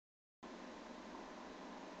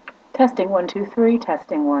Testing 1 2 3,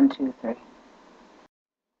 testing 1 2 3.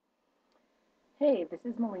 Hey, this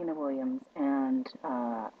is Mollena Williams, and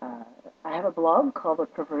I have a blog called The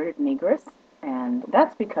Perverted Negress, and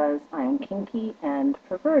that's because I am kinky and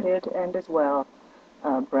perverted and as well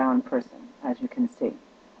a brown person, as you can see.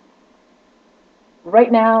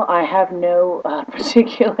 Right now, I have no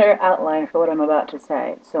particular outline for what I'm about to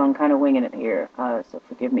say, so I'm kind of winging it here, so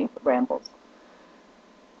forgive me for rambles.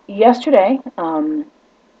 Yesterday,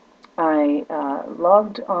 I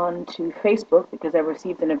logged on to Facebook because I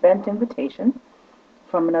received an event invitation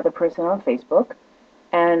from another person on Facebook,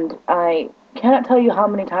 and I cannot tell you how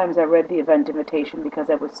many times I read the event invitation because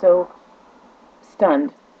I was so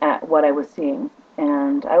stunned at what I was seeing.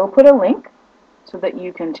 And I will put a link so that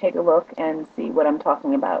you can take a look and see what I'm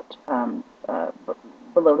talking about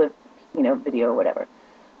below the video or whatever,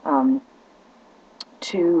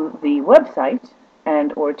 to the website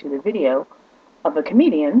and or to the video of a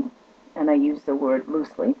comedian, and I use the word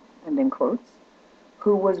loosely and in quotes,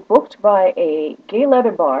 who was booked by a gay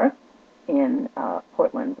leather bar in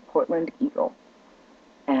Portland, the Portland Eagle.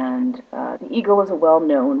 And the Eagle is a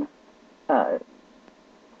well-known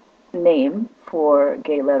name for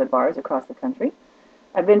gay leather bars across the country.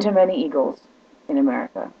 I've been to many Eagles in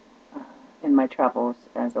America in my travels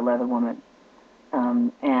as a leather woman.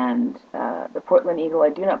 And the Portland Eagle, I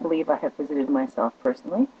do not believe I have visited myself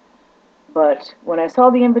personally. But when I saw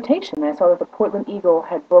the invitation, I saw that the Portland Eagle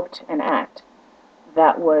had booked an act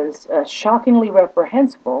that was shockingly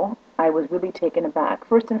reprehensible. I was really taken aback.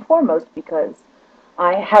 First and foremost, because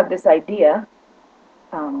I had this idea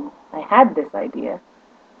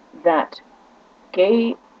that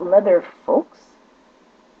gay leather folks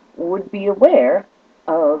would be aware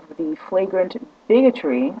of the flagrant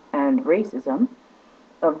bigotry and racism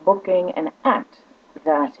of booking an act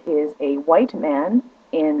that is a white man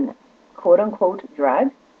in quote-unquote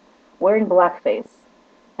drag, wearing blackface.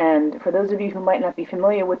 And for those of you who might not be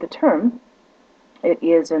familiar with the term, it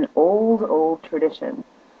is an old tradition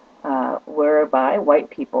whereby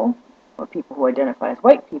white people, or people who identify as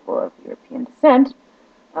white people of European descent,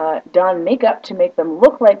 don makeup to make them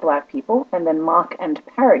look like black people and then mock and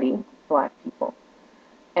parody black people.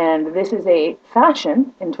 And this is a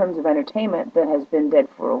fashion in terms of entertainment that has been dead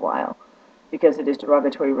for a while because it is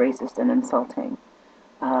derogatory, racist, and insulting.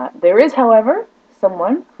 There is, however,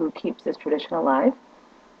 someone who keeps this tradition alive.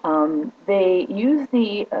 They use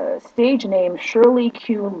the stage name Shirley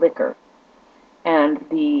Q Liquor, and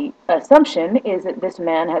the assumption is that this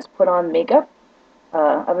man has put on makeup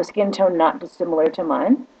of a skin tone not dissimilar to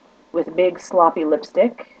mine, with big sloppy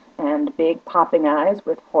lipstick and big popping eyes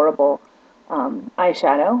with horrible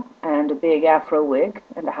eyeshadow and a big afro wig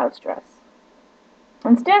and a house dress,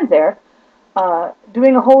 and stands there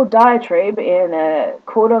doing a whole diatribe in a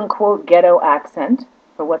quote-unquote ghetto accent,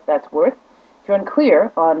 for what that's worth. If you're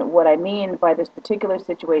unclear on what I mean by this particular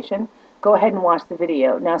situation, go ahead and watch the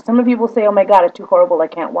video. Now, some of you will say, oh my god, it's too horrible, I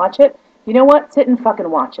can't watch it. You know what? Sit and fucking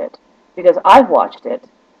watch it. Because I've watched it,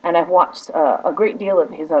 and I've watched a great deal of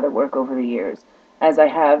his other work over the years, as I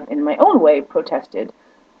have, in my own way, protested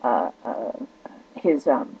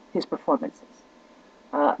his performances.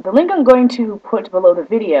 The link I'm going to put below the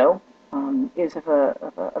video is of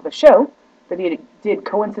a show that he did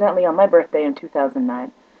coincidentally on my birthday in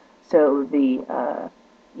 2009. So the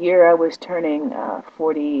year I was turning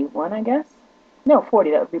 41, I guess? No,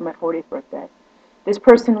 40, that would be my 40th birthday. This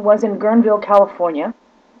person was in Guerneville, California,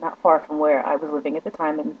 not far from where I was living at the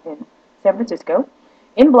time in San Francisco,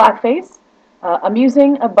 in blackface,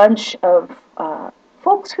 amusing a bunch of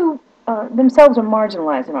folks who themselves are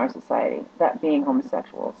marginalized in our society, that being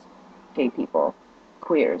homosexuals, gay people,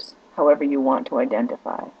 queers, however you want to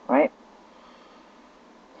identify, right?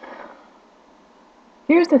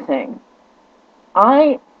 Here's the thing.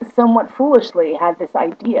 I somewhat foolishly had this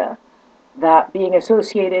idea that being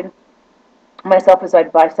associated, myself as a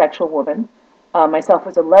bisexual woman, myself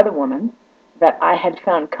as a leather woman, that I had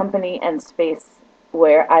found company and space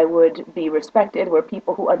where I would be respected, where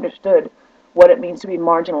people who understood what it means to be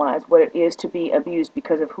marginalized, what it is to be abused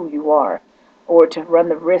because of who you are, or to run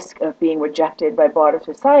the risk of being rejected by broader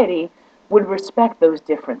society, would respect those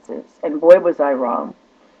differences. And boy, was I wrong.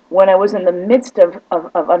 When I was in the midst of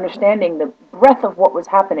understanding the breadth of what was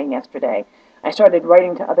happening yesterday, I started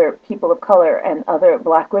writing to other people of color and other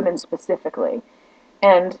black women specifically.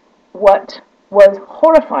 And what was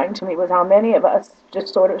horrifying to me was how many of us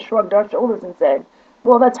just sort of shrugged our shoulders and said,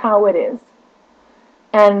 well, that's how it is.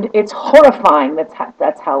 And it's horrifying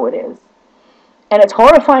that's how it is. And it's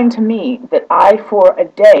horrifying to me that I, for a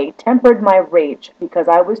day, tempered my rage because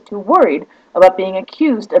I was too worried about being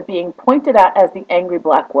accused of being pointed at as the angry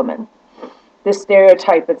black woman. this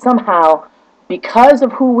stereotype that somehow, because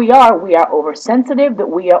of who we are oversensitive, that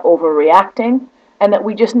we are overreacting, and that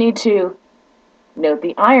we just need to, note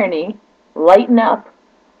the irony, lighten up,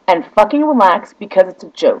 and fucking relax because it's a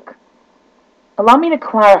joke. Allow me to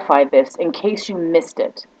clarify this in case you missed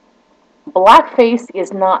it. Blackface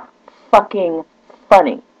is not fucking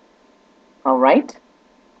funny. Alright?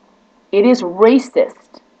 It is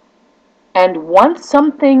racist. And once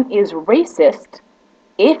something is racist,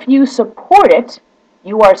 if you support it,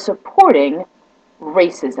 you are supporting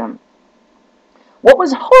racism. What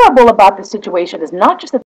was horrible about this situation is not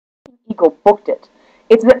just that the ego booked it,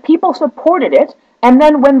 it's that people supported it, and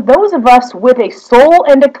then when those of us with a soul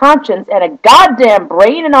and a conscience and a goddamn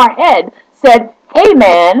brain in our head said, hey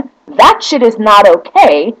man, that shit is not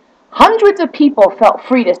okay, hundreds of people felt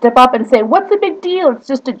free to step up and say, what's the big deal? It's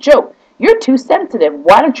just a joke. You're too sensitive.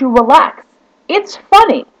 Why don't you relax? It's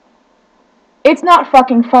funny. It's not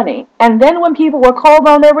fucking funny. And then when people were called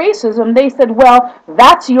on their racism, they said, well,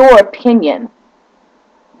 that's your opinion.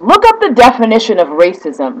 Look up the definition of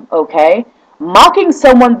racism, okay? Mocking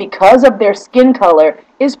someone because of their skin color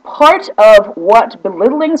is part of what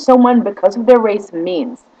belittling someone because of their race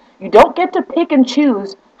means. You don't get to pick and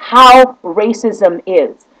choose how racism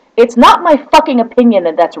is. It's not my fucking opinion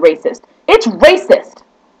that that's racist. It's racist.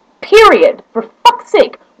 Period. For fuck's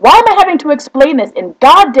sake. Why am I having to explain this in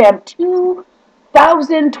goddamn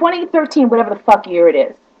 2013, whatever the fuck year it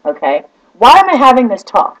is, okay? Why am I having this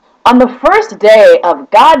talk? On the first day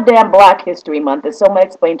of goddamn Black History Month, as someone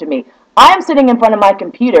explained to me, I am sitting in front of my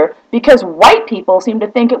computer because white people seem to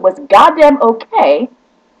think it was goddamn okay,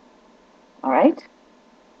 alright,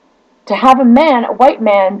 to have a white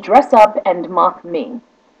man, dress up and mock me.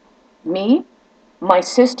 Me, my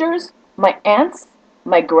sisters, my aunts,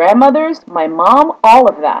 my grandmothers, my mom, all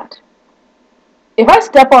of that. If I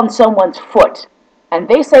step on someone's foot and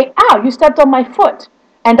they say, ow, you stepped on my foot,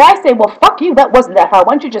 and I say, well, fuck you, that wasn't that hard.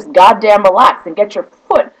 Why don't you just goddamn relax and get your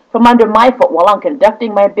foot from under my foot while I'm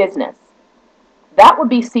conducting my business? That would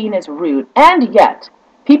be seen as rude. And yet,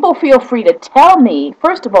 people feel free to tell me,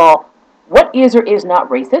 first of all, what is or is not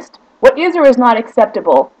racist, what is or is not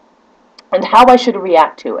acceptable, and how I should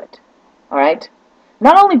react to it. All right?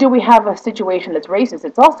 Not only do we have a situation that's racist,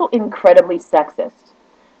 it's also incredibly sexist.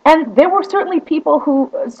 And there were certainly people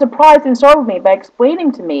who surprised and startled me by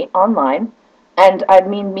explaining to me online, and I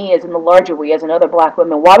mean me as in the larger we, as in other Black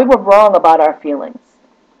women, why we were wrong about our feelings.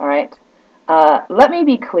 All right? Let me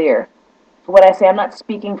be clear. When I say I'm not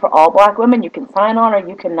speaking for all Black women, you can sign on or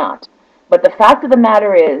you cannot. But the fact of the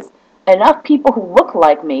matter is, enough people who look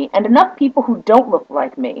like me and enough people who don't look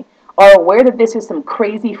like me are aware that this is some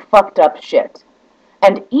crazy, fucked up shit.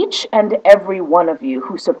 And each and every one of you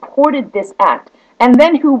who supported this act and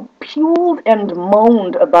then who puled and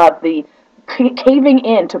moaned about the caving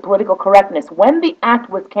in to political correctness when the act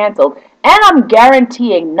was canceled, and I'm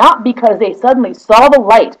guaranteeing not because they suddenly saw the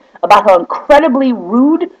light about how incredibly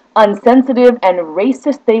rude, unsensitive, and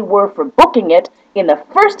racist they were for booking it in the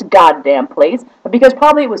first goddamn place, but because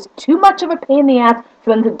probably it was too much of a pain in the ass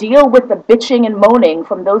for them to deal with the bitching and moaning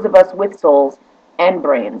from those of us with souls and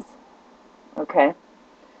brains. Okay?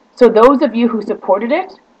 So those of you who supported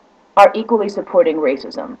it are equally supporting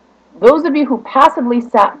racism. Those of you who passively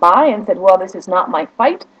sat by and said, well, this is not my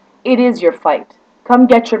fight, it is your fight. Come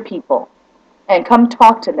get your people and come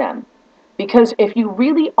talk to them. Because if you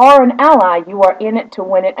really are an ally, you are in it to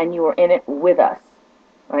win it, and you are in it with us.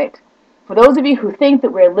 Right? For those of you who think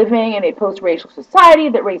that we're living in a post-racial society,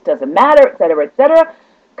 that race doesn't matter, etc.,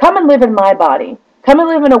 come and live in my body. Come and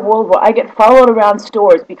live in a world where I get followed around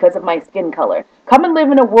stores because of my skin color. Come and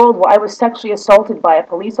live in a world where I was sexually assaulted by a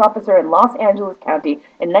police officer in Los Angeles County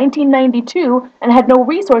in 1992 and had no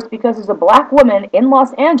resource because as a Black woman in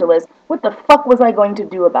Los Angeles, what the fuck was I going to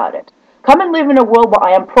do about it? Come and live in a world where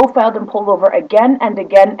I am profiled and pulled over again and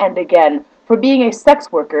again and again for being a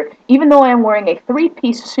sex worker, even though I am wearing a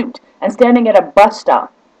three-piece suit and standing at a bus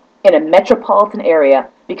stop in a metropolitan area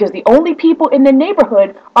because the only people in the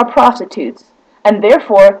neighborhood are prostitutes. And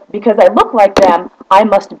therefore, because I look like them, I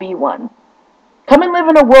must be one. Come and live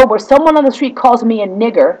in a world where someone on the street calls me a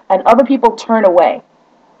nigger and other people turn away.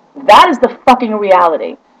 That is the fucking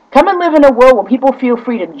reality. Come and live in a world where people feel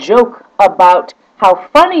free to joke about how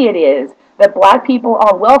funny it is that Black people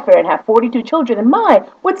on welfare and have 42 children, and my,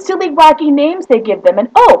 what silly wacky names they give them, and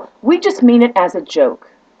oh, we just mean it as a joke.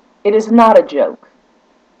 It is not a joke.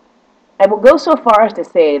 I will go so far as to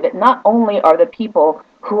say that not only are the people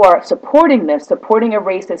who are supporting this, supporting a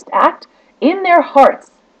racist act, in their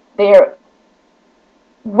hearts, they are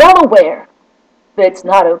well aware that it's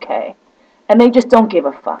not okay. And they just don't give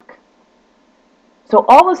a fuck. So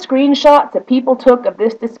all the screenshots that people took of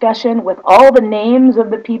this discussion with all the names of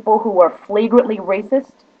the people who are flagrantly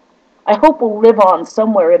racist, I hope will live on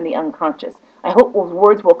somewhere in the unconscious. I hope those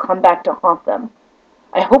words will come back to haunt them.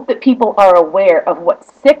 I hope that people are aware of what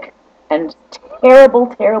sick and terrible,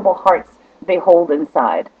 terrible hearts they hold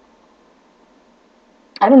inside.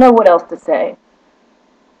 I don't know what else to say.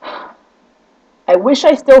 I wish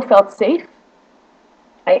I still felt safe.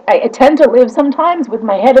 I tend to live sometimes with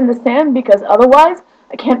my head in the sand because otherwise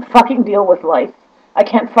I can't fucking deal with life. I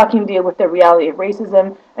can't fucking deal with the reality of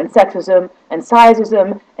racism and sexism and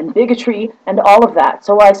sizeism and bigotry and all of that.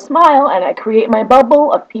 So I smile and I create my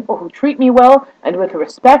bubble of people who treat me well and with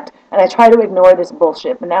respect, and I try to ignore this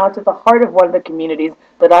bullshit. But now it's at the heart of one of the communities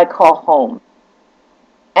that I call home.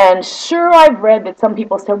 And sure, I've read that some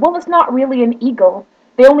people said, well, it's not really an eagle.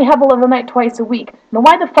 They only have a leather night twice a week. Now,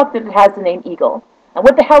 why the fuck did it have the name eagle? And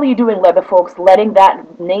what the hell are you doing, leather folks, letting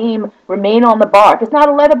that name remain on the bar? If it's not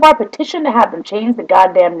a leather bar, petition to have them change the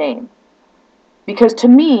goddamn name. Because to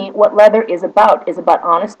me, what leather is about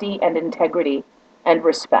honesty and integrity and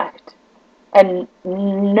respect. And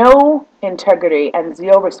no integrity and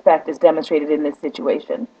zero respect is demonstrated in this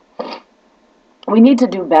situation. We need to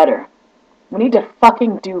do better. We need to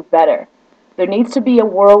fucking do better. There needs to be a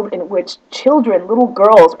world in which children, little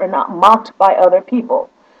girls, are not mocked by other people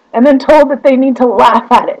and then told that they need to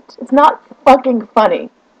laugh at it. It's not fucking funny.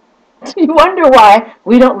 You wonder why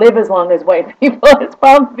we don't live as long as white people. It's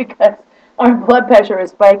probably because our blood pressure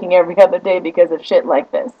is spiking every other day because of shit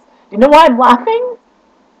like this. Do you know why I'm laughing?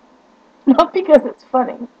 Not because it's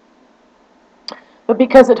funny, but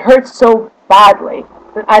because it hurts so badly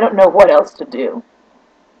that I don't know what else to do.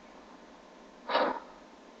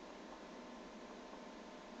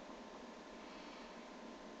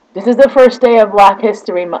 This is the first day of Black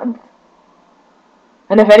History Month.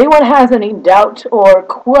 And if anyone has any doubt or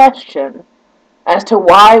question as to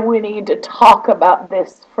why we need to talk about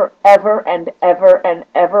this forever and ever and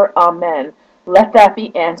ever, amen, let that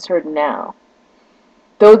be answered now.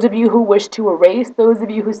 Those of you who wish to erase, those of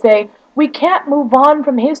you who say, we can't move on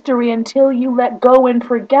from history until you let go and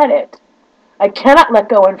forget it. I cannot let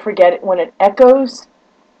go and forget it when it echoes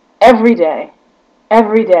every day.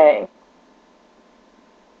 Every day.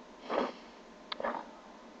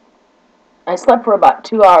 I slept for about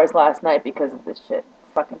 2 hours last night because of this shit.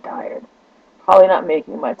 I'm fucking tired. Probably not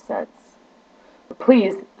making much sense. But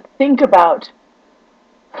please, think about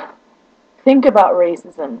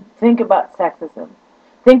racism. Think about sexism.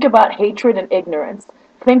 Think about hatred and ignorance.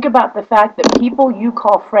 Think about the fact that people you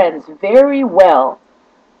call friends very well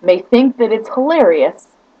may think that it's hilarious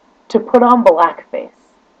to put on blackface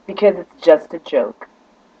because it's just a joke.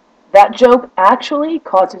 That joke actually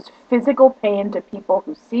causes physical pain to people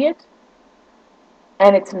who see it,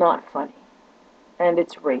 and it's not funny, and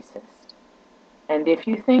it's racist. And if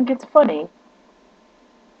you think it's funny,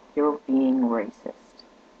 you're being racist.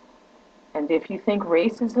 And if you think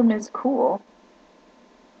racism is cool,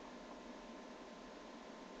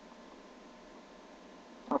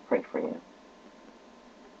 I'll pray for you.